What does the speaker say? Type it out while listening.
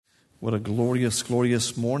What a glorious,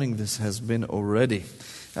 glorious morning this has been already.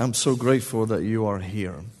 I'm so grateful that you are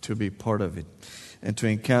here to be part of it and to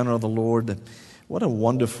encounter the Lord. What a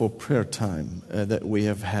wonderful prayer time that we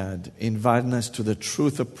have had, inviting us to the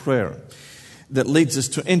truth of prayer that leads us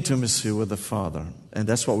to intimacy with the Father. And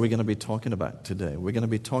that's what we're going to be talking about today. We're going to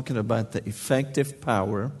be talking about the effective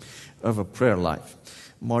power of a prayer life.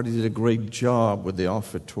 Marty did a great job with the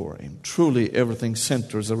offertory. Truly, everything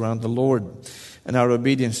centers around the Lord and our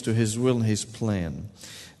obedience to His will and His plan.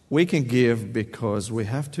 We can give because we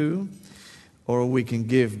have to, or we can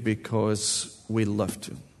give because we love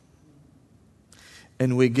to.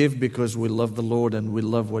 And we give because we love the Lord and we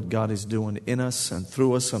love what God is doing in us and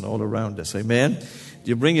through us and all around us. Amen? Do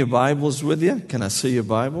you bring your Bibles with you? Can I see your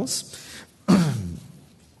Bibles?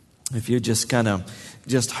 If you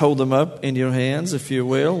just hold them up in your hands, if you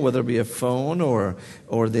will, whether it be a phone or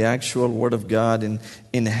the actual Word of God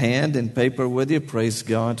in hand and paper with you. Praise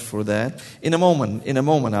God for that. In a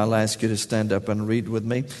moment, I'll ask you to stand up and read with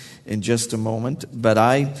me in just a moment. But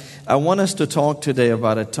I want us to talk today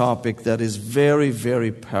about a topic that is very,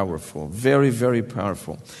 very powerful. Very, very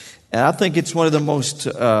powerful. And I think it's one of the most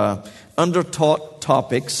under-taught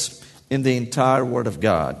topics in the entire Word of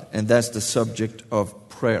God. And that's the subject of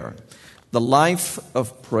prayer. The life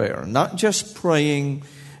of prayer. Not just praying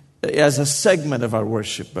as a segment of our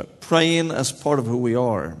worship, but praying as part of who we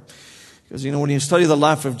are. Because, when you study the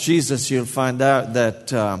life of Jesus, you'll find out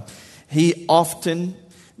that He often,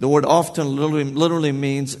 the word often literally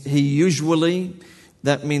means He usually.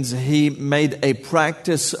 That means He made a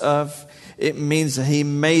practice of. It means He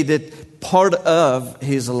made it part of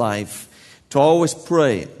His life. To always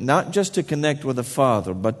pray, not just to connect with the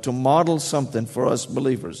Father, but to model something for us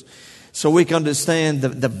believers. So we can understand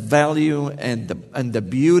the value and the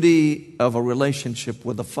beauty of a relationship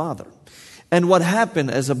with the Father. And what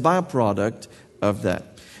happened as a byproduct of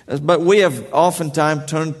that. But we have oftentimes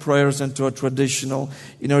turned prayers into a traditional,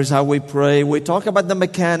 here's how we pray. We talk about the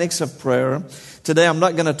mechanics of prayer. Today I'm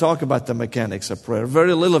not going to talk about the mechanics of prayer.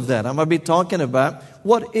 Very little of that. I'm going to be talking about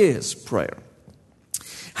what is prayer.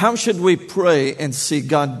 How should we pray and see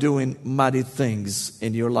God doing mighty things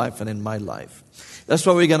in your life and in my life? That's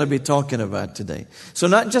what we're going to be talking about today. So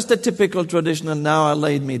not just a typical traditional, now I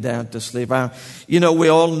laid me down to sleep. We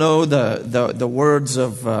all know the words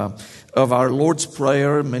of our Lord's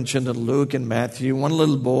Prayer mentioned in Luke and Matthew. One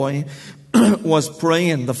little boy was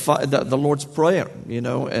praying the Lord's Prayer,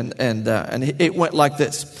 and it went like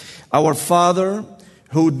this. Our Father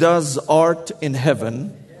who does art in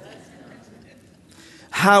heaven,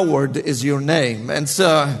 hallowed is your name. And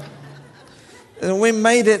so we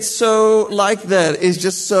made it so like that. It's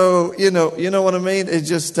just so, you know what I mean? It's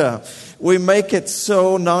just, we make it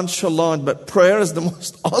so nonchalant, but prayer is the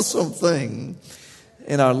most awesome thing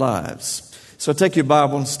in our lives. So take your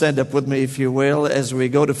Bible and stand up with me, if you will, as we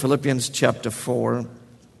go to Philippians chapter 4.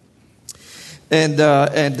 And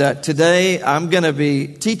today I'm going to be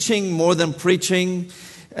teaching more than preaching.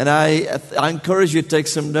 And I encourage you to take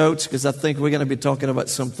some notes, because I think we're going to be talking about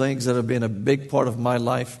some things that have been a big part of my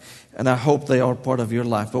life. And I hope they are part of your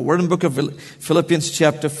life. But we're in the book of Philippians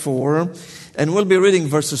chapter 4. And we'll be reading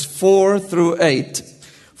verses 4 through 8.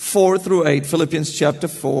 4 through 8. Philippians chapter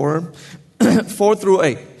 4. 4 through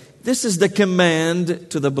 8. This is the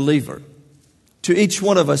command to the believer. To each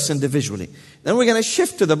one of us individually. Then we're going to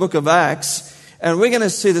shift to the book of Acts. And we're going to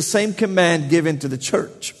see the same command given to the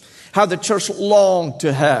church. How the church longed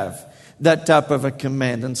to have that type of a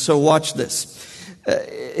command. And so watch this.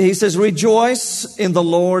 He says, rejoice in the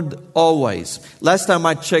Lord always. Last time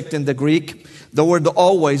I checked in the Greek, the word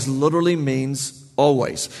always literally means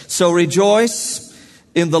always. So rejoice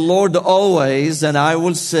in the Lord always, and I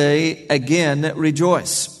will say again,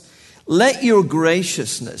 rejoice. Let your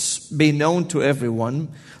graciousness be known to everyone.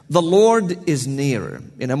 The Lord is near.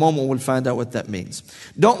 In a moment, we'll find out what that means.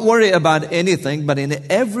 Don't worry about anything, but in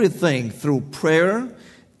everything through prayer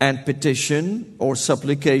and petition or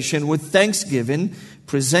supplication with thanksgiving,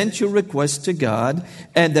 present your requests to God,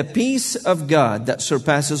 and the peace of God that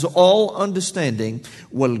surpasses all understanding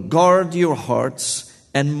will guard your hearts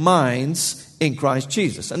and minds in Christ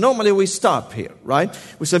Jesus. And normally we stop here, right?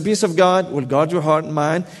 We say peace of God will guard your heart and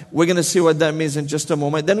mind. We're going to see what that means in just a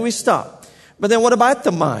moment. Then we stop. But then what about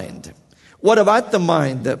the mind? What about the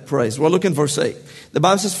mind that prays? Well, look in verse 8. The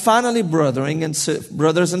Bible says, finally,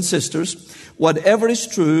 brothers and sisters, whatever is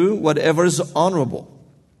true, whatever is honorable,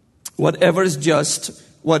 whatever is just,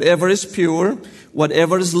 whatever is pure,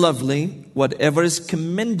 whatever is lovely, whatever is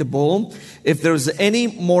commendable, if there is any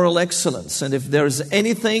moral excellence, and if there is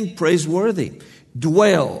anything praiseworthy,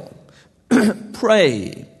 dwell,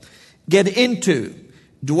 pray, get into,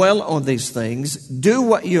 dwell on these things, do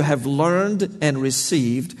what you have learned and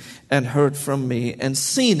received and heard from me and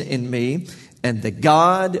seen in me, and the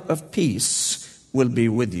God of peace will be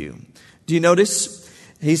with you. Do you notice?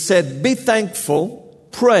 He said, be thankful,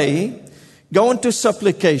 pray, go into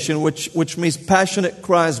supplication, which means passionate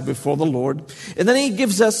cries before the Lord. And then he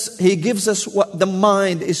gives us what the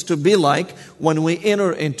mind is to be like when we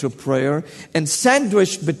enter into prayer. And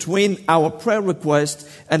sandwiched between our prayer request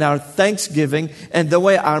and our thanksgiving and the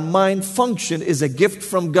way our mind functions is a gift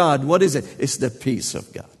from God. What is it? It's the peace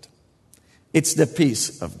of God. It's the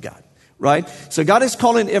peace of God. Right? So God is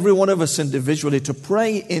calling every one of us individually to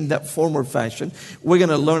pray in that form or fashion. We're going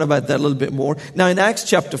to learn about that a little bit more. Now in Acts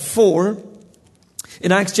chapter 4,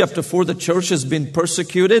 the church has been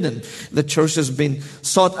persecuted and the church has been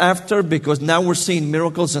sought after because now we're seeing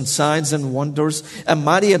miracles and signs and wonders, a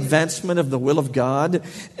mighty advancement of the will of God.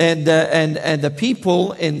 And the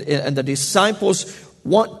people and the disciples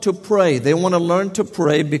want to pray. They want to learn to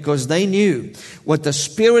pray because they knew what the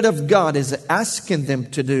Spirit of God is asking them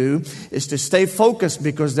to do is to stay focused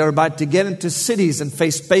because they're about to get into cities and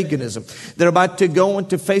face paganism. They're about to go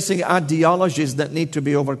into facing ideologies that need to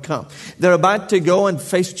be overcome. They're about to go and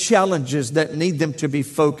face challenges that need them to be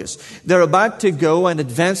focused. They're about to go and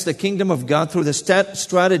advance the kingdom of God through the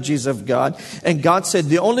strategies of God. And God said,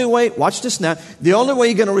 the only way, watch this now, the only way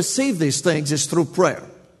you're going to receive these things is through prayer.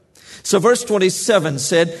 So verse 27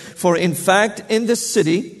 said, for in fact, in this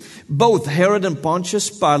city, both Herod and Pontius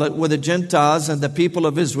Pilate with the Gentiles and the people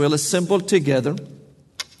of Israel assembled together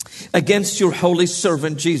against your holy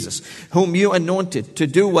servant Jesus, whom you anointed to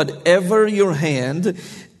do whatever your hand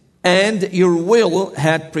and your will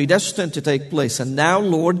had predestined to take place. And now,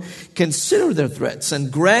 Lord, consider their threats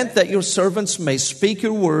and grant that your servants may speak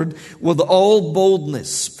your word with all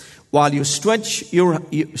boldness, while you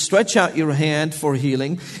stretch out your hand for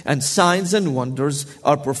healing, and signs and wonders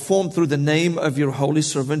are performed through the name of your holy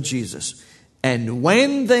servant Jesus. And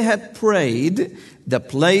when they had prayed, the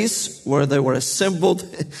place where they were assembled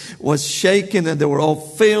was shaken, and they were all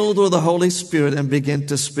filled with the Holy Spirit and began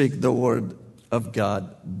to speak the word of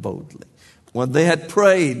God boldly. When they had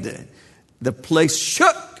prayed, the place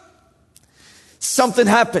shook. Something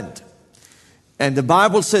happened. And the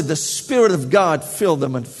Bible said the Spirit of God filled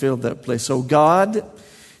them and filled that place. So God,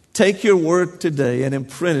 take your word today and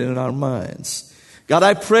imprint it in our minds. God,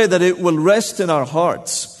 I pray that it will rest in our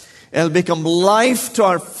hearts and become life to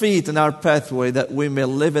our feet and our pathway, that we may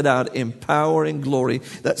live it out in power and glory,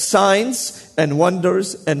 that signs and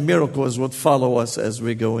wonders and miracles would follow us as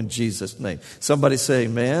we go in Jesus' name. Somebody say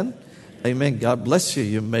amen. Amen. God bless you.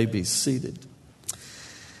 You may be seated.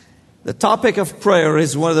 The topic of prayer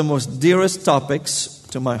is one of the most dearest topics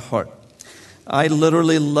to my heart. I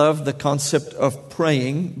literally love the concept of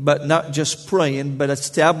praying, but not just praying, but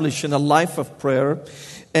establishing a life of prayer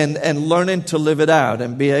and learning to live it out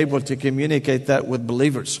and be able to communicate that with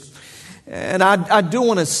believers. And I do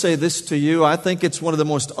want to say this to you. I think it's one of the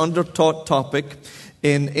most undertaught topic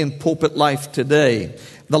in pulpit life today,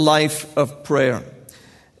 the life of prayer.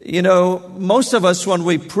 You know, most of us, when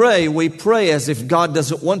we pray as if God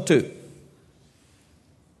doesn't want to.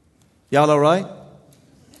 Y'all all right?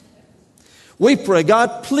 We pray,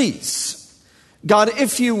 God, please. God,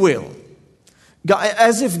 if you will. God,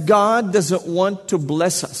 as if God doesn't want to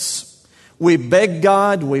bless us. We beg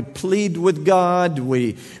God, we plead with God,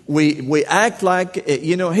 we act like,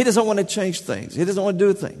 you know, He doesn't want to change things. He doesn't want to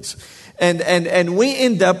do things. And we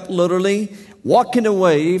end up literally walking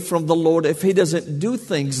away from the Lord if He doesn't do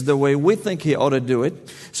things the way we think He ought to do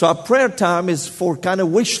it. So our prayer time is for kind of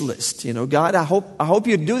wish list. You know, God, I hope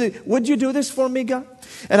you do this. Would you do this for me, God?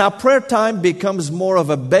 And our prayer time becomes more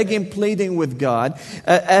of a begging, pleading with God,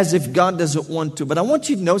 as if God doesn't want to. But I want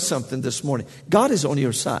you to know something this morning. God is on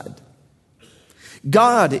your side.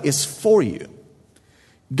 God is for you.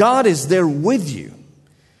 God is there with you.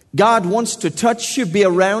 God wants to touch you, be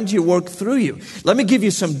around you, work through you. Let me give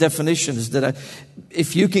you some definitions that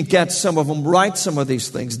if you can catch some of them, write some of these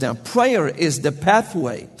things down. Prayer is the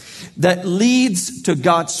pathway that leads to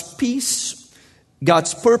God's peace,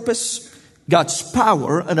 God's purpose, God's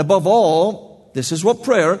power, and above all, this is what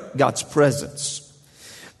prayer, God's presence.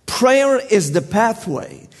 Prayer is the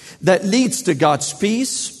pathway that leads to God's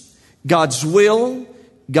peace, God's will,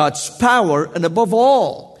 God's power, and above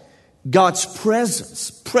all, God's presence.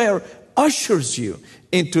 Prayer ushers you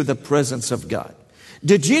into the presence of God.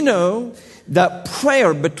 Did you know that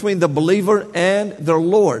prayer between the believer and their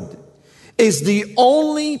Lord is the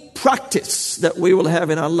only practice that we will have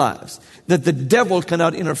in our lives that the devil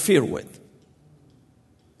cannot interfere with?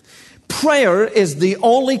 Prayer is the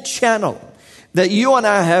only channel that you and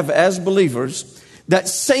I have as believers that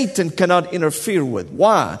Satan cannot interfere with.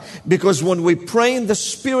 Why? Because when we pray in the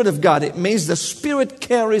Spirit of God, it means the Spirit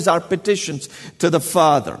carries our petitions to the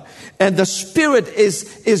Father. And the Spirit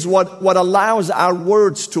is what allows our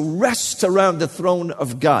words to rest around the throne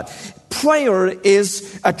of God. Prayer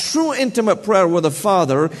is a true intimate prayer with the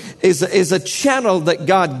Father is a channel that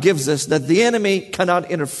God gives us that the enemy cannot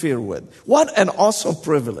interfere with. What an awesome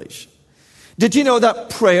privilege. Did you know that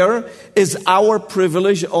prayer is our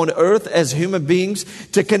privilege on earth as human beings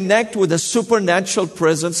to connect with the supernatural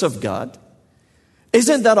presence of God?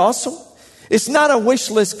 Isn't that awesome? It's not a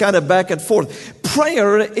wish list kind of back and forth.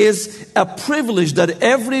 Prayer is a privilege that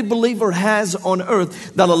every believer has on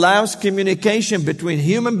earth that allows communication between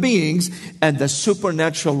human beings and the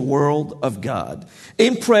supernatural world of God.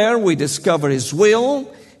 In prayer, we discover His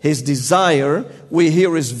will, His desire, we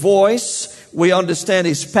hear His voice, we understand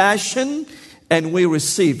His passion, and we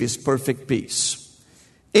receive His perfect peace.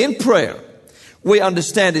 In prayer, we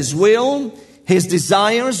understand His will, His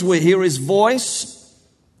desires, we hear His voice,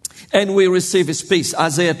 and we receive His peace.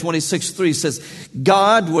 Isaiah 26:3 says,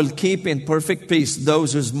 God will keep in perfect peace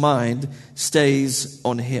those whose mind stays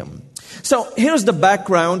on Him. So here's the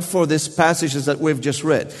background for these passages that we've just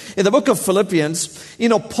read. In the book of Philippians,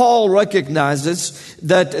 Paul recognizes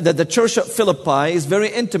that the church at Philippi is very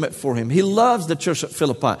intimate for him. He loves the church at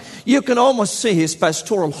Philippi. You can almost see his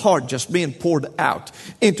pastoral heart just being poured out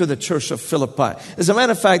into the church of Philippi. As a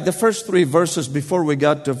matter of fact, the first 3 verses before we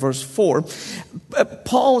got to verse 4,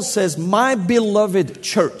 Paul says, my beloved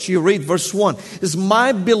church. You read verse 1, is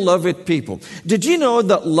my beloved people. Did you know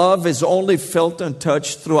that love is only felt and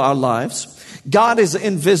touched through our lives? God is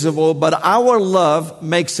invisible, but our love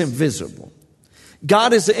makes Him visible.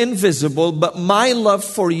 God is invisible, but my love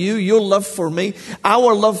for you, your love for me,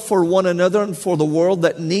 our love for one another and for the world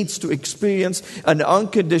that needs to experience an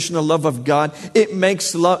unconditional love of God, it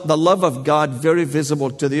makes the love of God very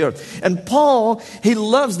visible to the earth. And Paul, he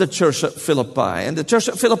loves the church at Philippi. And the church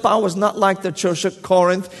at Philippi was not like the church at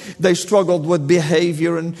Corinth. They struggled with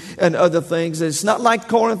behavior and other things. It's not like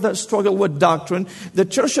Corinth that struggled with doctrine. The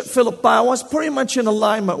church at Philippi was pretty much in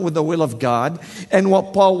alignment with the will of God and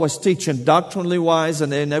what Paul was teaching doctrinally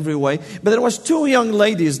and in every way. But there was 2 young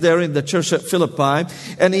ladies there in the church at Philippi,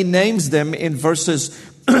 and he names them in verses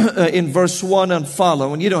in verse 1 and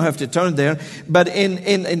follow, and you don't have to turn there, but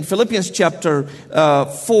in Philippians chapter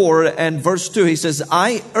 4 and verse 2, he says,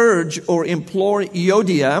 I urge or implore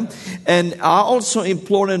Euodia, and I also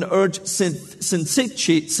implore and urge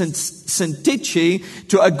Syntyche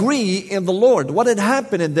to agree in the Lord. What had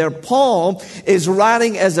happened in there, Paul is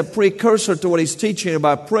writing as a precursor to what he's teaching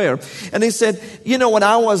about prayer. And he said, when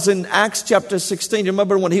I was in Acts chapter 16, you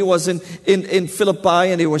remember when he was in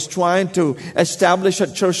Philippi and he was trying to establish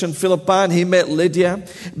a church in Philippi and he met Lydia.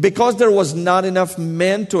 Because there was not enough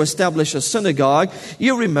men to establish a synagogue,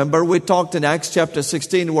 you remember we talked in Acts chapter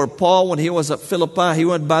 16 where Paul, when he was at Philippi, he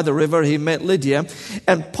went by the river, he met Lydia.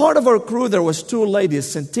 And part of our crew, there was 2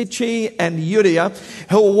 ladies, Syntyche and Euodia,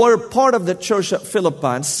 who were part of the church at Philippi.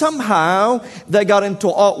 And somehow they got into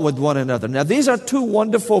aught with one another. Now these are 2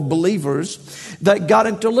 wonderful believers that got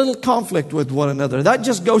into a little conflict with one another. That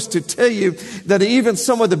just goes to tell you that even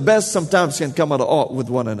some of the best sometimes can come out of aught with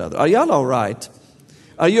one another. Are y'all all right?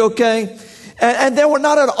 Are you okay? And they were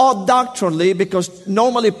not at all doctrinally, because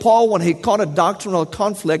normally Paul, when he caught a doctrinal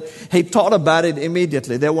conflict, he taught about it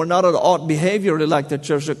immediately. They were not at all behaviorally like the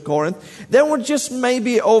church at Corinth. They were just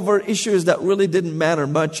maybe over issues that really didn't matter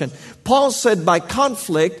much. And Paul said, by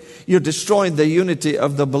conflict, you're destroying the unity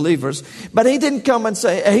of the believers. But he didn't come and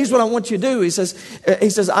say, here's what I want you to do. He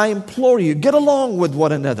says, I implore you, get along with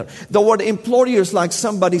one another. The word implore you is like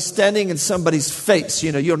somebody standing in somebody's face.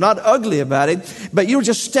 You're not ugly about it, but you're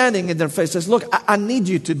just standing in their face. Says, look, I need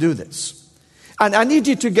you to do this. And I need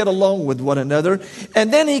you to get along with one another.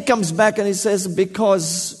 And then he comes back and he says,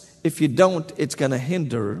 because if you don't, it's going to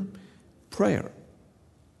hinder prayer.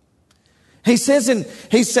 He says in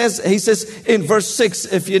verse 6,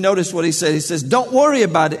 if you notice what he says, don't worry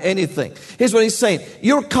about anything. Here's what he's saying.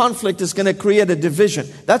 Your conflict is going to create a division.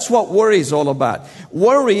 That's what worry is all about.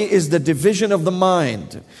 Worry is the division of the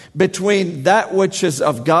mind between that which is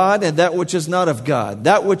of God and that which is not of God.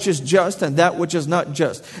 That which is just and that which is not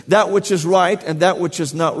just. That which is right and that which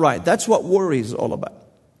is not right. That's what worry is all about.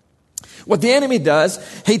 What the enemy does,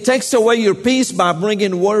 he takes away your peace by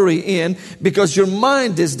bringing worry in, because your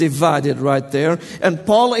mind is divided right there. And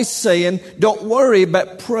Paul is saying, don't worry,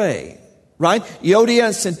 but pray. Right? Euodia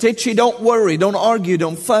and Syntyche, don't worry, don't argue,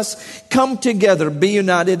 don't fuss. Come together, be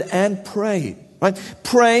united, and pray. Right?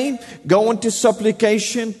 Pray, go into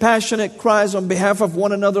supplication, passionate cries on behalf of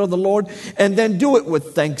one another of the Lord, and then do it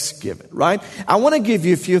with thanksgiving, right? I want to give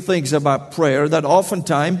you a few things about prayer that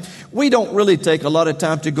oftentimes we don't really take a lot of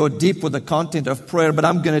time to go deep with the content of prayer, but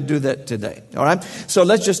I'm going to do that today, all right? So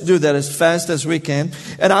let's just do that as fast as we can.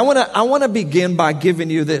 And I want to begin by giving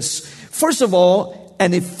you this. First of all,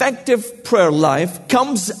 an effective prayer life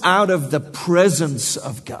comes out of the presence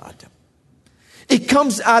of God. It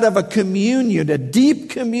comes out of a communion, a deep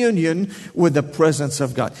communion with the presence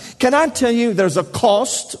of God. Can I tell you there's a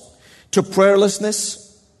cost to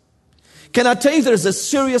prayerlessness? Can I tell you there's a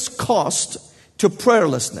serious cost to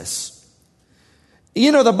prayerlessness?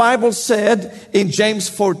 You know, the Bible said in James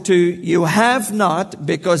 4:2, you have not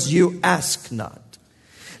because you ask not.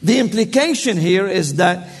 The implication here is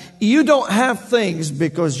that you don't have things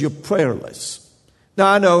because you're prayerless. Now,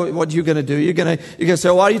 I know what you're going to do. You're going to say,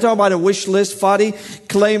 well, are you talking about a wish list, Fady?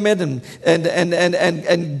 Claim it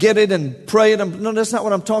and get it and pray it. No, that's not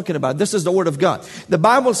what I'm talking about. This is the Word of God. The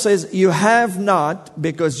Bible says you have not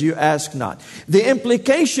because you ask not. The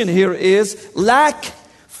implication here is lack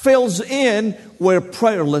fills in where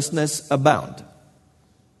prayerlessness abound.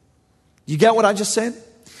 You get what I just said?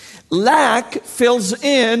 Lack fills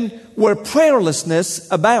in where prayerlessness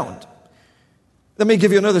abound. Let me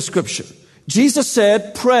give you another scripture. Jesus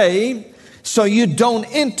said, pray so you don't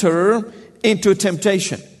enter into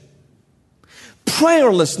temptation.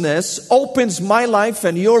 Prayerlessness opens my life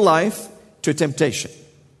and your life to temptation.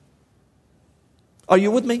 Are you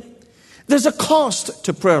with me? There's a cost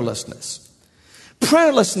to prayerlessness.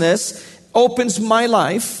 Prayerlessness opens my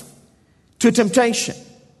life to temptation.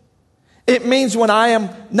 It means when I am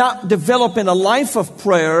not developing a life of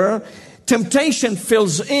prayer, temptation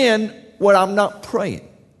fills in where I'm not praying.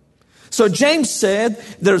 So James said,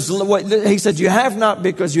 he said, you have not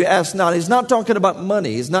because you ask not. He's not talking about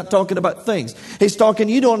money. He's not talking about things. He's talking,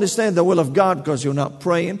 you don't understand the will of God because you're not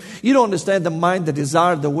praying. You don't understand the mind, the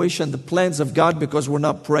desire, the wish, and the plans of God because we're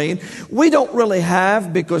not praying. We don't really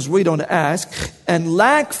have because we don't ask. And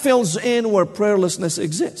lack fills in where prayerlessness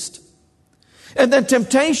exists. And then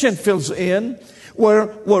temptation fills in where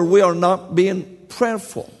we are not being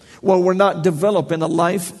prayerful, where we're not developing a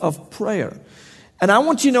life of prayer. And I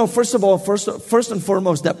want you to know, first of all, first and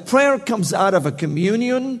foremost, that prayer comes out of a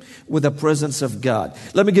communion with the presence of God.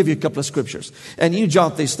 Let me give you a couple of scriptures, and you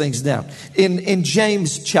jot these things down. In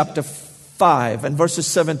James chapter 5 and verses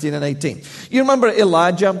 17 and 18. You remember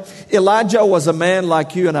Elijah? Elijah was a man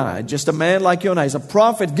like you and I, just a man like you and I. He's a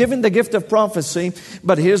prophet, given the gift of prophecy,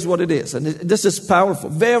 but here's what it is. And this is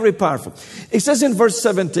powerful, very powerful. It says in verse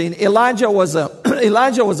 17, Elijah was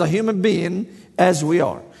a human being as we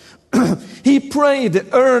are. He prayed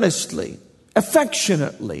earnestly,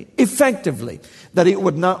 affectionately, effectively, that it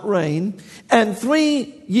would not rain. And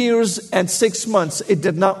 3 years and 6 months it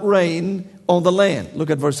did not rain on the land. Look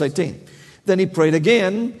at verse 18. Then he prayed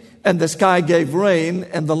again, and the sky gave rain,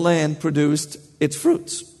 and the land produced its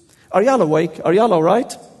fruits. Are y'all awake? Are y'all all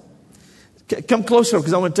right? Come closer,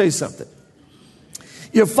 because I want to tell you something.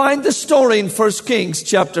 You find the story in 1 Kings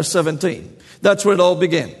chapter 17. That's where it all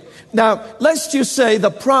began. Now, lest you say the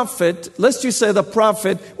prophet, well,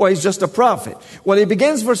 he's just a prophet. Well, he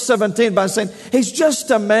begins verse 17 by saying, he's just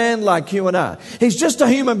a man like you and I. He's just a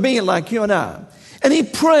human being like you and I. And he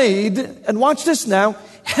prayed, and watch this now,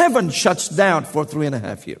 heaven shuts down for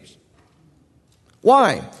 3.5 years.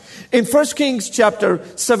 Why? In 1 Kings chapter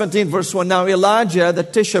 17, verse 1, now Elijah the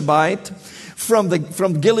Tishbite from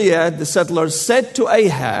Gilead, the settlers, said to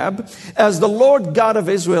Ahab, as the Lord God of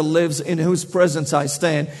Israel lives, in whose presence I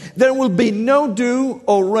stand, there will be no dew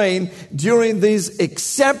or rain during these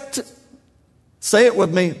except, say it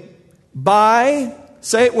with me,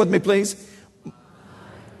 say it with me please,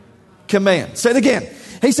 command. Say it again.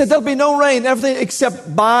 He said there'll be no rain, everything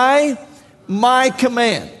except by my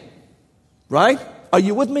command. Right? Are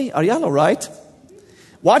you with me? Are y'all all right?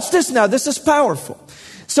 Watch this now. This is powerful.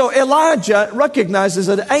 So Elijah recognizes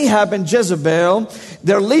that Ahab and Jezebel,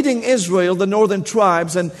 they're leading Israel, the northern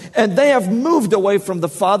tribes, and they have moved away from the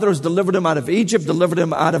Father who's delivered them out of Egypt, delivered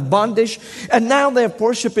them out of bondage, and now they're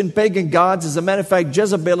worshiping pagan gods. As a matter of fact,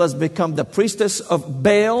 Jezebel has become the priestess of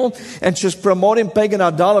Baal, and she's promoting pagan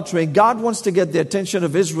idolatry. God wants to get the attention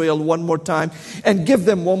of Israel one more time and give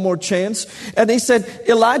them one more chance. And he said,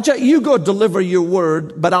 Elijah, you go deliver your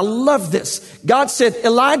word. But I love this. God said,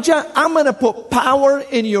 Elijah, I'm going to put power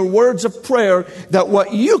in your words of prayer that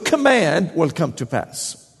what you command will come to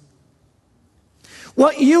pass.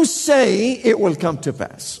 What you say, it will come to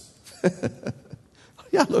pass.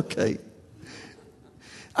 Yeah, okay.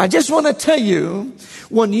 I just want to tell you,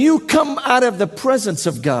 when you come out of the presence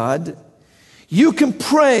of God, You can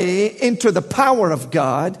pray into the power of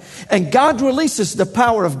God, and God releases the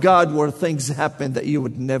power of God where things happen that you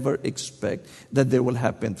would never expect that they will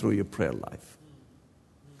happen through your prayer life.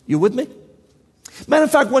 You with me? Matter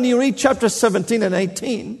of fact, when you read chapter 17 and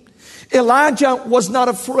 18, Elijah was not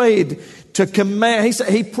afraid to command.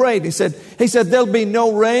 He prayed. He said, there'll be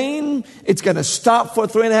no rain. It's going to stop for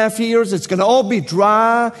 3.5 years. It's going to all be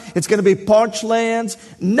dry. It's going to be parched lands.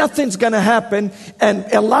 Nothing's going to happen. And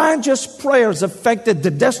Elijah's prayers affected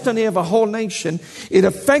the destiny of a whole nation. It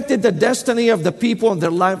affected the destiny of the people and their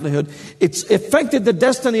livelihood. It's affected the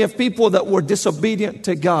destiny of people that were disobedient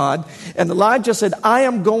to God. And Elijah said, I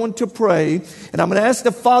am going to pray, and I'm going to ask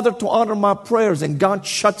the Father to honor my prayers. And God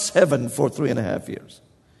shuts heaven for 3.5 years.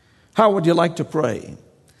 How would you like to pray?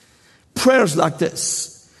 Prayers like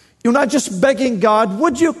this. You're not just begging God,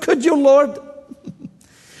 could you, Lord?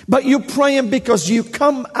 But you're praying because you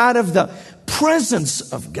come out of the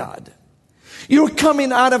presence of God. You're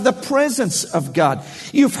coming out of the presence of God.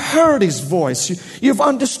 You've heard His voice. You've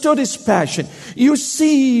understood His passion. You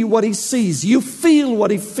see what He sees. You feel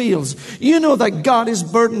what He feels. You know that God is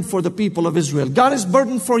burdened for the people of Israel. God is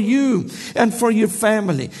burdened for you and for your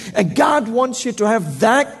family. And God wants you to have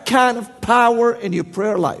that kind of power in your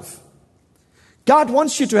prayer life. God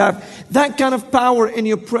wants you to have that kind of power in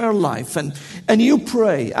your prayer life. And you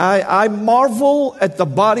pray. I marvel at the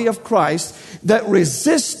body of Christ that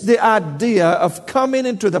resists the idea of coming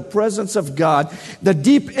into the presence of God, the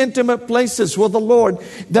deep, intimate places with the Lord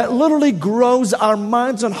that literally grows our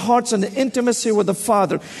minds and hearts in the intimacy with the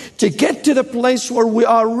Father to get to the place where we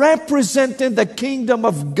are representing the kingdom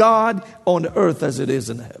of God on earth as it is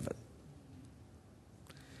in heaven.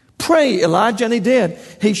 Pray, Elijah, and he did.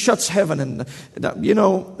 He shuts heaven. And,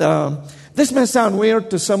 this may sound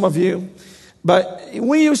weird to some of you, but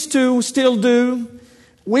we used to still do.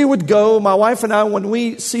 We would go, my wife and I, when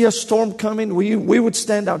we see a storm coming, we would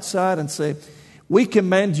stand outside and say, we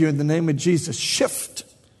command you in the name of Jesus, shift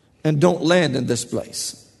and don't land in this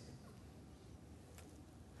place.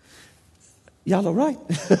 Y'all all right?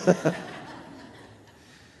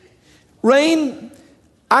 Rain,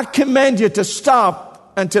 I command you to stop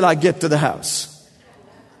until I get to the house.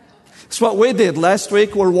 That's what we did last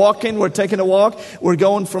week. We're taking a walk. We're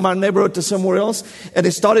going from our neighborhood to somewhere else. And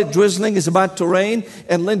it started drizzling. It's about to rain.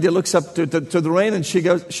 And Lindy looks up to the rain and she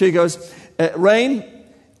goes, rain, I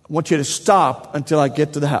want you to stop until I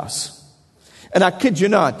get to the house. And I kid you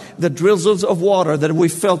not, the drizzles of water that we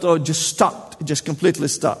felt, just stopped. It just completely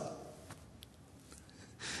stopped.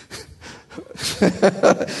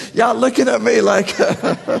 Y'all looking at me like...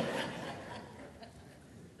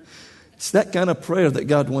 It's that kind of prayer that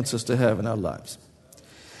God wants us to have in our lives.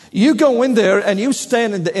 You go in there and you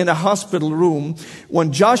stand in a hospital room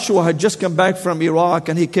when Joshua had just come back from Iraq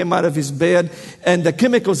and he came out of his bed and the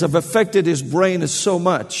chemicals have affected his brain so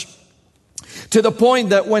much to the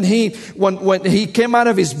point that when he came out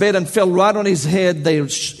of his bed and fell right on his head, they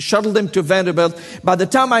shuttled him to Vanderbilt. By the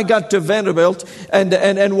time I got to Vanderbilt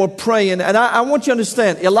and we're praying, and I want you to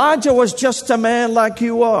understand, Elijah was just a man like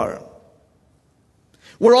you are.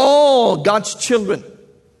 We're all God's children.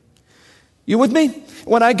 You with me?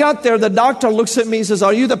 When I got there, the doctor looks at me and says,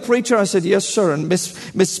 are you the preacher? I said, yes, sir. And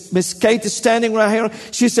Miss Kate is standing right here.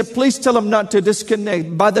 She said, please tell him not to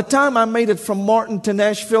disconnect. By the time I made it from Martin to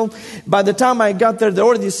Nashville, by the time I got there, they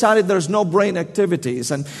already decided there's no brain activities.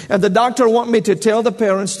 And the doctor wanted me to tell the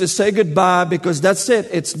parents to say goodbye because that's it.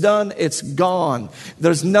 It's done. It's gone.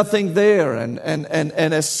 There's nothing there. And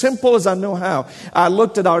as simple as I know how, I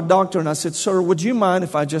looked at our doctor and I said, sir, would you mind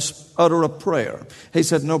if I just utter a prayer? He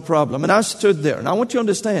said, no problem. And I stood there. And I want you to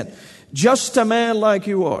understand, just a man like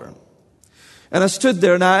you are. And I stood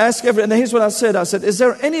there and I asked and here's what I said. I said, is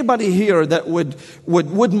there anybody here that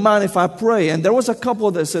wouldn't mind if I pray? And there was a couple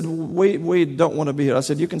that said, we don't want to be here. I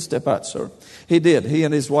said, you can step out, sir. He did. He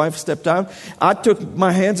and his wife stepped out. I took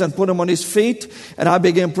my hands and put them on his feet and I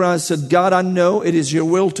began praying. I said, God, I know it is your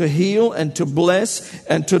will to heal and to bless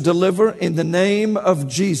and to deliver in the name of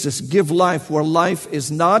Jesus. Give life where life is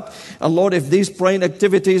not. And Lord, if these praying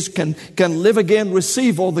activities can live again,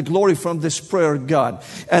 receive all the glory from this prayer, God.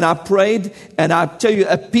 And I prayed. And I tell you,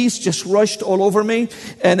 a peace just rushed all over me.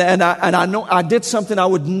 And I know I did something I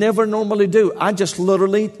would never normally do. I just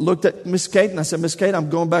literally looked at Miss Kate and I said, Miss Kate,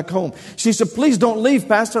 I'm going back home. She said, please don't leave,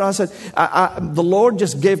 Pastor. I said, the Lord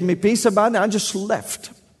just gave me peace about it. I just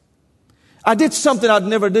left. I did something I'd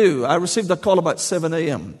never do. I received a call about 7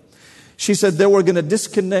 a.m. She said they were going to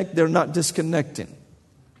disconnect. They're not disconnecting.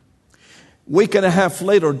 Week and a half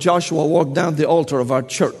later, Joshua walked down the altar of our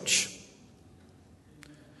church.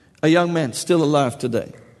 A young man still alive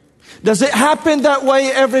today. Does it happen that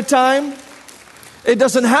way every time? It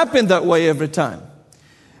doesn't happen that way every time.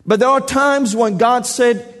 But there are times when God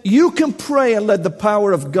said, you can pray and let the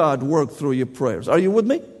power of God work through your prayers. Are you with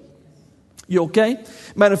me? You okay?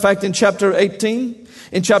 Matter of fact, in chapter 18,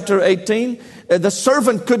 the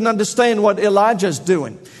servant couldn't understand what Elijah's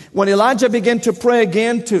doing. When Elijah began to pray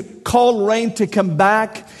again to call rain to come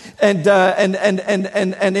back, and he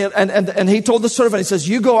told the servant, he says,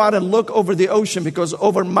 you go out and look over the ocean, because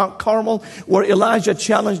over Mount Carmel, where Elijah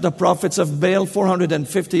challenged the prophets of Baal,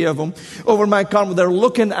 450 of them, over Mount Carmel, they're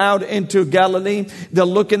looking out into Galilee. They're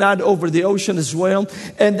looking out over the ocean as well.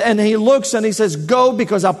 And he looks and he says, go,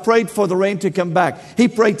 because I prayed for the rain to come back. He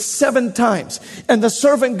prayed 7 times. And the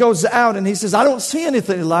servant goes out and he says, I don't see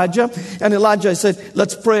anything, Elijah. And Elijah said,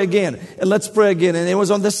 let's pray again. And let's pray again. And it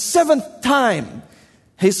was on the 7th time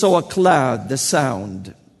he saw a cloud, the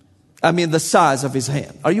size of his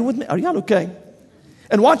hand. Are you with me? Are you okay?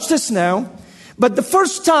 And watch this now. But the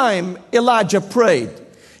first time Elijah prayed,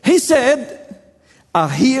 he said, I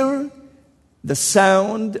hear the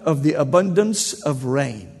sound of the abundance of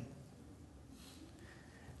rain.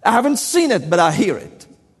 I haven't seen it, but I hear it.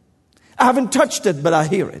 I haven't touched it, but I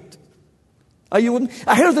hear it. Are you with me?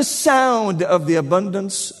 I hear the sound of the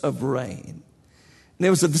abundance of rain. And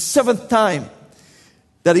it was at the 7th time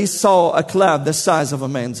that he saw a cloud the size of a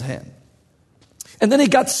man's hand. And then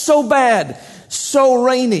it got so bad, so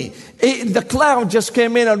rainy. The cloud just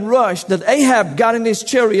came in and rushed, that Ahab got in his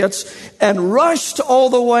chariots and rushed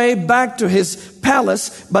all the way back to his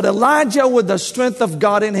palace. But Elijah, with the strength of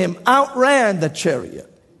God in him, outran the chariot.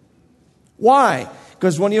 Why?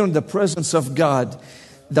 Because when you're in the presence of God,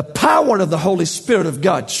 the power of the Holy Spirit of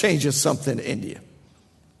God changes something in you.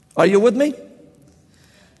 Are you with me?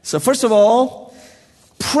 So first of all,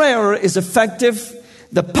 prayer is effective.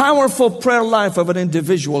 The powerful prayer life of an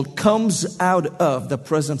individual comes out of the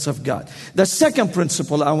presence of God. The second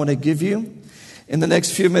principle I want to give you in the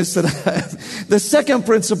next few minutes that I have, the second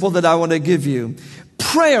principle that I want to give you,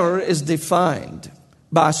 prayer is defined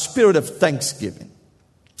by a spirit of thanksgiving.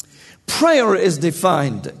 Prayer is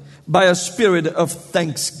defined by a spirit of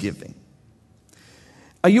thanksgiving.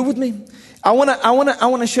 Are you with me? I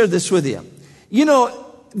want to share this with you. You know,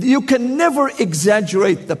 you can never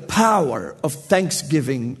exaggerate the power of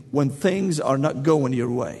thanksgiving when things are not going your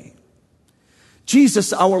way.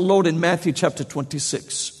 Jesus, our Lord, in Matthew chapter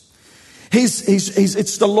 26,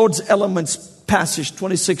 it's the Lord's Elements passage,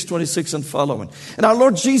 26 and following. And our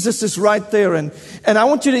Lord Jesus is right there. And I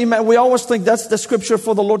want you to imagine, we always think that's the scripture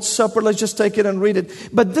for the Lord's Supper. Let's just take it and read it.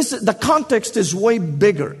 But the context is way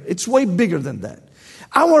bigger. It's way bigger than that.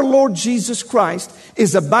 Our Lord Jesus Christ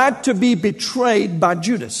is about to be betrayed by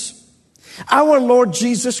Judas. Our Lord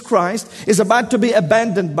Jesus Christ is about to be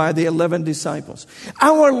abandoned by the 11 disciples.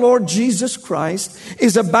 Our Lord Jesus Christ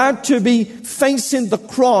is about to be facing the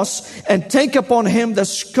cross and take upon him the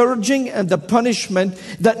scourging and the punishment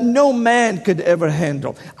that no man could ever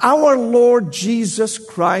handle. Our Lord Jesus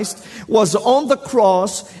Christ was on the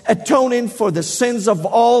cross atoning for the sins of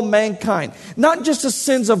all mankind. Not just the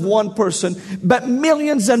sins of one person, but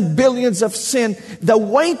millions and billions of sin. The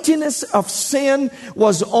weightiness of sin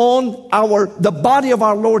was on the body of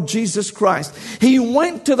our Lord Jesus Christ. He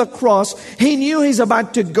went to the cross. He knew he's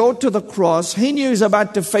about to go to the cross. He knew he's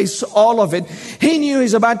about to face all of it. He knew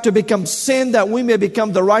he's about to become sin that we may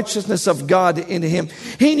become the righteousness of God in him.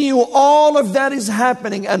 He knew all of that is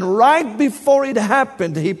happening. And right before it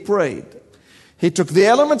happened, he prayed. He took the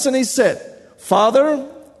elements and he said, Father,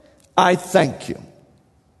 I thank you.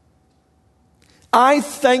 I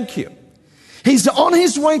thank you. He's on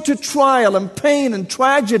his way to trial and pain and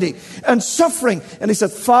tragedy and suffering. And he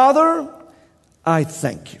said, Father, I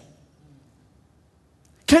thank you.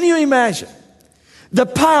 Can you imagine the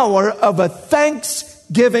power of a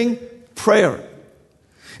thanksgiving prayer?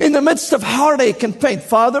 In the midst of heartache and pain,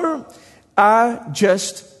 Father, I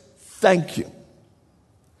just thank you.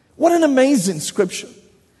 What an amazing scripture.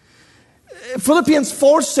 Phillippians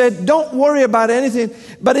 4 said, don't worry about anything,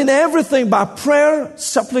 but in everything by prayer,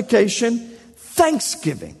 supplication,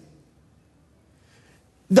 thanksgiving.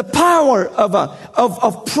 The power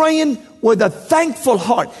of praying with a thankful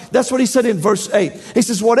heart. That's what he said in verse 8. He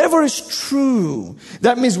says, whatever is true,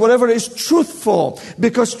 that means whatever is truthful,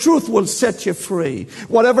 because truth will set you free.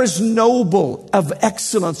 Whatever is noble, of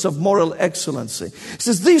excellence, of moral excellency. He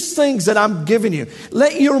says, these things that I'm giving you,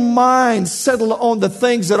 let your mind settle on the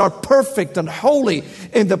things that are perfect and holy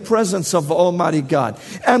in the presence of Almighty God.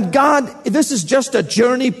 And God, this is just a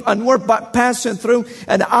journey and we're passing through,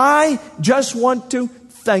 and I just want to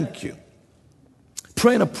thank you.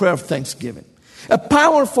 Praying a prayer of thanksgiving. A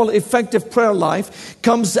powerful, effective prayer life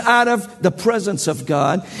comes out of the presence of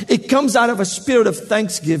God. It comes out of a spirit of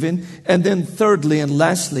thanksgiving. And then thirdly and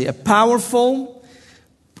lastly, a powerful,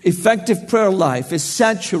 effective prayer life is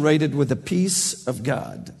saturated with the peace of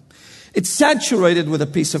God. It's saturated with the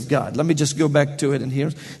peace of God. Let me just go back to it in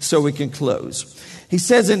here so we can close. He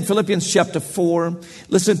says in Philippians chapter 4,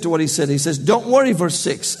 listen to what he said. He says, don't worry, verse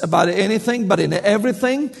 6, about anything, but in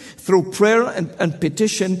everything, through prayer and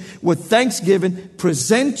petition, with thanksgiving,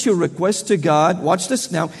 present your request to God. Watch this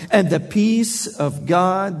now. And the peace of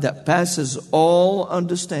God that passes all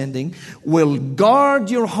understanding will guard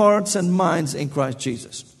your hearts and minds in Christ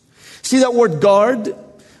Jesus. See that word guard?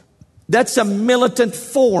 That's a militant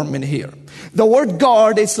form in here. The word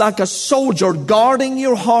guard, it's like a soldier guarding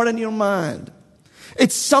your heart and your mind.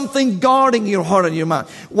 It's something guarding your heart and your mind.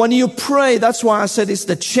 When you pray, that's why I said it's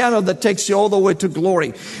the channel that takes you all the way to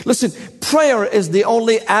glory. Listen, prayer is the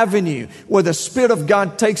only avenue where the Spirit of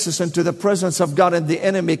God takes us into the presence of God, and the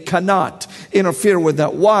enemy cannot interfere with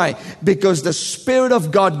that. Why? Because the Spirit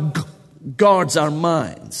of God guards our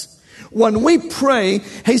minds. When we pray,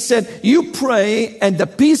 he said, you pray and the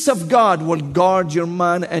peace of God will guard your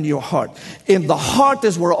mind and your heart. In the heart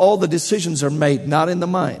is where all the decisions are made, not in the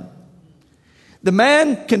mind. The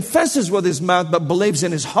man confesses with his mouth but believes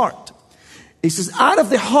in his heart. He says, out of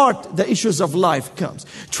the heart, the issues of life comes.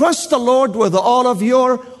 Trust the Lord with all of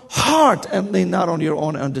your heart and lean not on your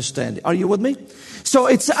own understanding. Are you with me? So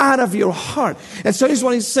it's out of your heart. And so here's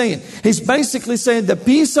what he's saying. He's basically saying the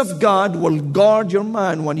peace of God will guard your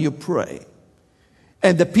mind when you pray.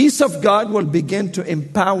 And the peace of God will begin to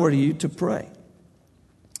empower you to pray.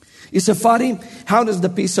 You say, Fady, how does the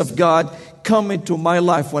peace of God come into my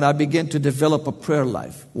life when I begin to develop a prayer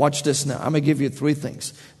life? Watch this now. I'm going to give you 3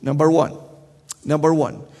 things. Number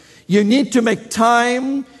one, you need to make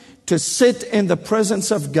time to sit in the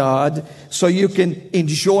presence of God so you can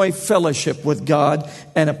enjoy fellowship with God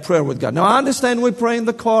and a prayer with God. Now, I understand we pray in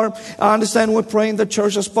the car. I understand we pray in the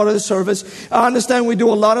church as part of the service. I understand we do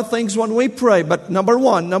a lot of things when we pray. But number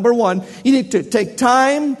one, you need to take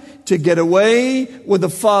time to get away with the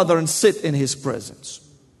Father and sit in His presence.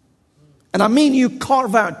 And I mean, you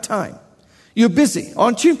carve out time. You're busy,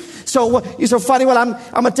 aren't you? So you say, Fady, well, I'm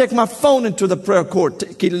going to take my phone into the prayer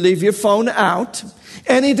court. Leave your phone out.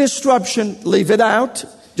 Any disruption, leave it out.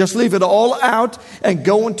 Just leave it all out and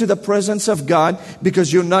go into the presence of God,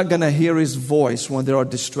 because you're not going to hear His voice when there are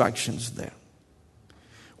distractions there.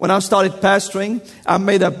 When I started pastoring, I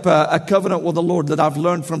made up a covenant with the Lord that I've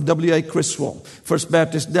learned from W.A. Criswell, First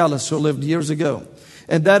Baptist Dallas, who lived years ago.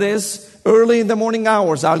 And that is, early in the morning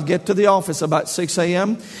hours, I'll get to the office about 6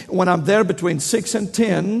 a.m. When I'm there between 6 and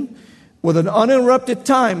 10, with an uninterrupted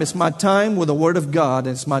time, it's my time with the Word of God,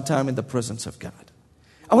 and it's my time in the presence of God.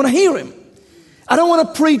 I want to hear Him. I don't want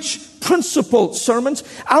to preach principled sermons.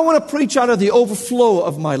 I want to preach out of the overflow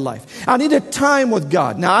of my life. I need a time with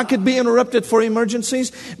God. Now, I could be interrupted for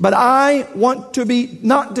emergencies, but I want to be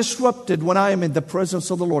not disrupted when I am in the presence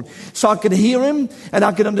of the Lord. So I could hear Him, and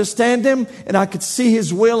I could understand Him, and I could see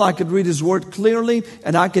His will. I could read His Word clearly,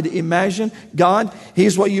 and I could imagine, God,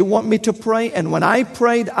 here's what you want me to pray. And when I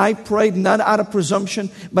prayed not out of presumption,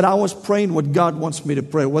 but I was praying what God wants me to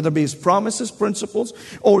pray, whether it be His promises, principles,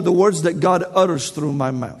 or the words that God utters through my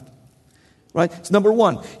mouth. Right? So number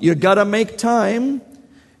one, you got to make time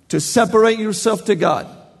to separate yourself to God.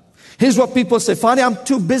 Here's what people say, Fady, I'm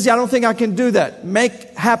too busy. I don't think I can do that. Make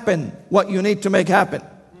happen what you need to make happen.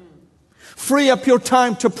 Free up your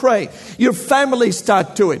time to pray. Your family is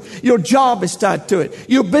tied to it. Your job is tied to it.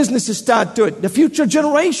 Your business is tied to it. The future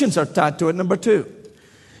generations are tied to it. Number two,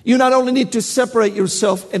 you not only need to separate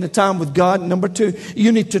yourself in a time with God. Number two,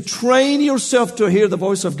 you need to train yourself to hear the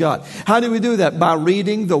voice of God. How do we do that? By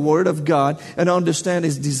reading the Word of God and understand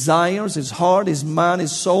His desires, His heart, His mind,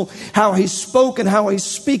 His soul, how He's spoken, how He's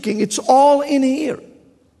speaking. It's all in here.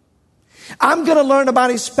 I'm going to learn about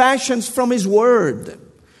His passions from His Word.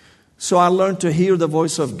 So I learned to hear the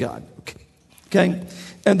voice of God. Okay?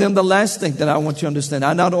 And then the last thing that I want you to understand,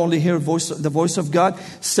 I not only hear the voice of God,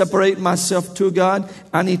 separate myself to God,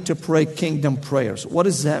 I need to pray kingdom prayers. What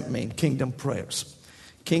does that mean, kingdom prayers?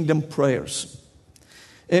 Kingdom prayers.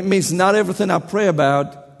 It means not everything I pray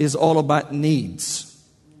about is all about needs.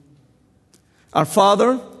 Our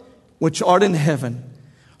Father, which art in heaven,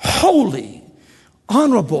 holy,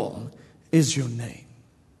 honorable is your name.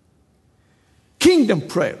 Kingdom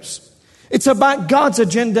prayers. It's about God's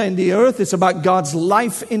agenda in the earth. It's about God's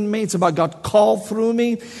life in me. It's about God's call through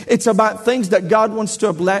me. It's about things that God wants to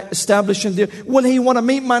establish in the earth. Will He want to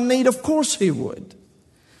meet my need? Of course He would.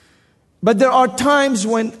 But there are times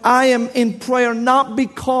when I am in prayer not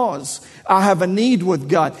because I have a need with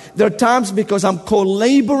God. There are times because I'm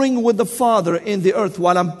co-laboring with the Father in the earth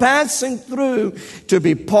while I'm passing through to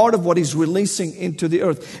be part of what He's releasing into the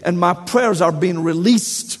earth. And my prayers are being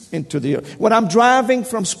released into the earth. When I'm driving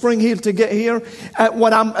from Spring Hill to get here,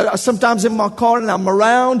 when I'm sometimes in my car and I'm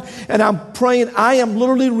around and I'm praying, I am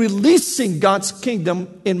literally releasing God's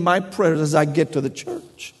kingdom in my prayers as I get to the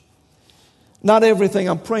church. Not everything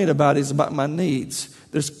I'm praying about is about my needs.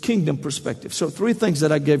 There's kingdom perspective. So 3 things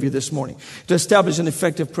that I gave you this morning to establish an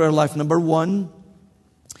effective prayer life. Number 1,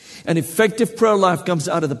 an effective prayer life comes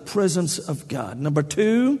out of the presence of God. Number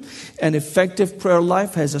 2, an effective prayer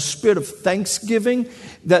life has a spirit of thanksgiving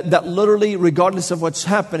that literally, regardless of what's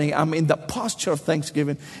happening, I'm in the posture of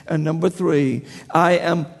thanksgiving. And number 3, I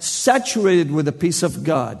am saturated with the peace of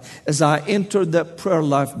God as I enter that prayer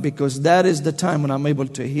life, because that is the time when I'm able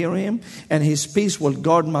to hear Him and His peace will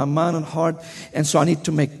guard my mind and heart. And so I need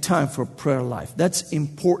to make time for prayer life. That's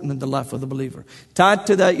important in the life of the believer. Tied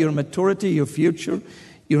to that, your maturity, your future,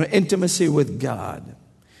 your intimacy with God.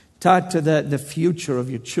 Tied to that, the future of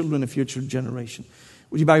your children, the future generation.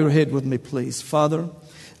 Would you bow your head with me, please? Father,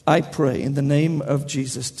 I pray in the name of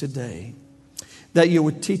Jesus today that you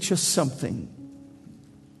would teach us something.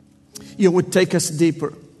 You would take us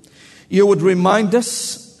deeper. You would remind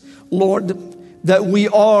us, Lord, that we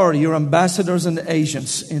are your ambassadors and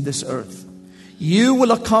agents in this earth. You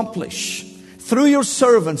will accomplish through your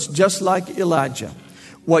servants, just like Elijah,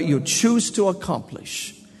 what you choose to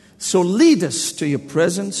accomplish. So lead us to your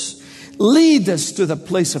presence. Lead us to the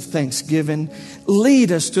place of thanksgiving.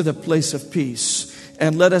 Lead us to the place of peace.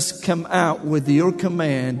 And let us come out with your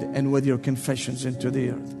command and with your confessions into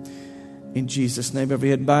the earth. In Jesus' name, every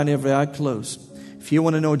head bowed, every eye closed. If you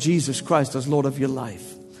want to know Jesus Christ as Lord of your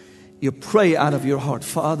life, you pray out of your heart,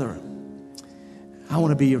 Father, I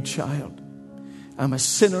want to be your child. I'm a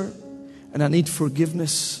sinner and I need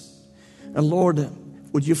forgiveness. And Lord,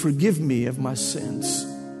 would you forgive me of my sins?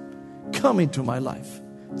 Come into my life.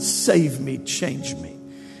 Save me, change me,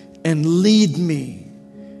 and lead me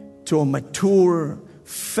to a mature,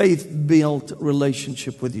 faith-built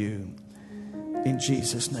relationship with you. In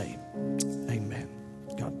Jesus' name.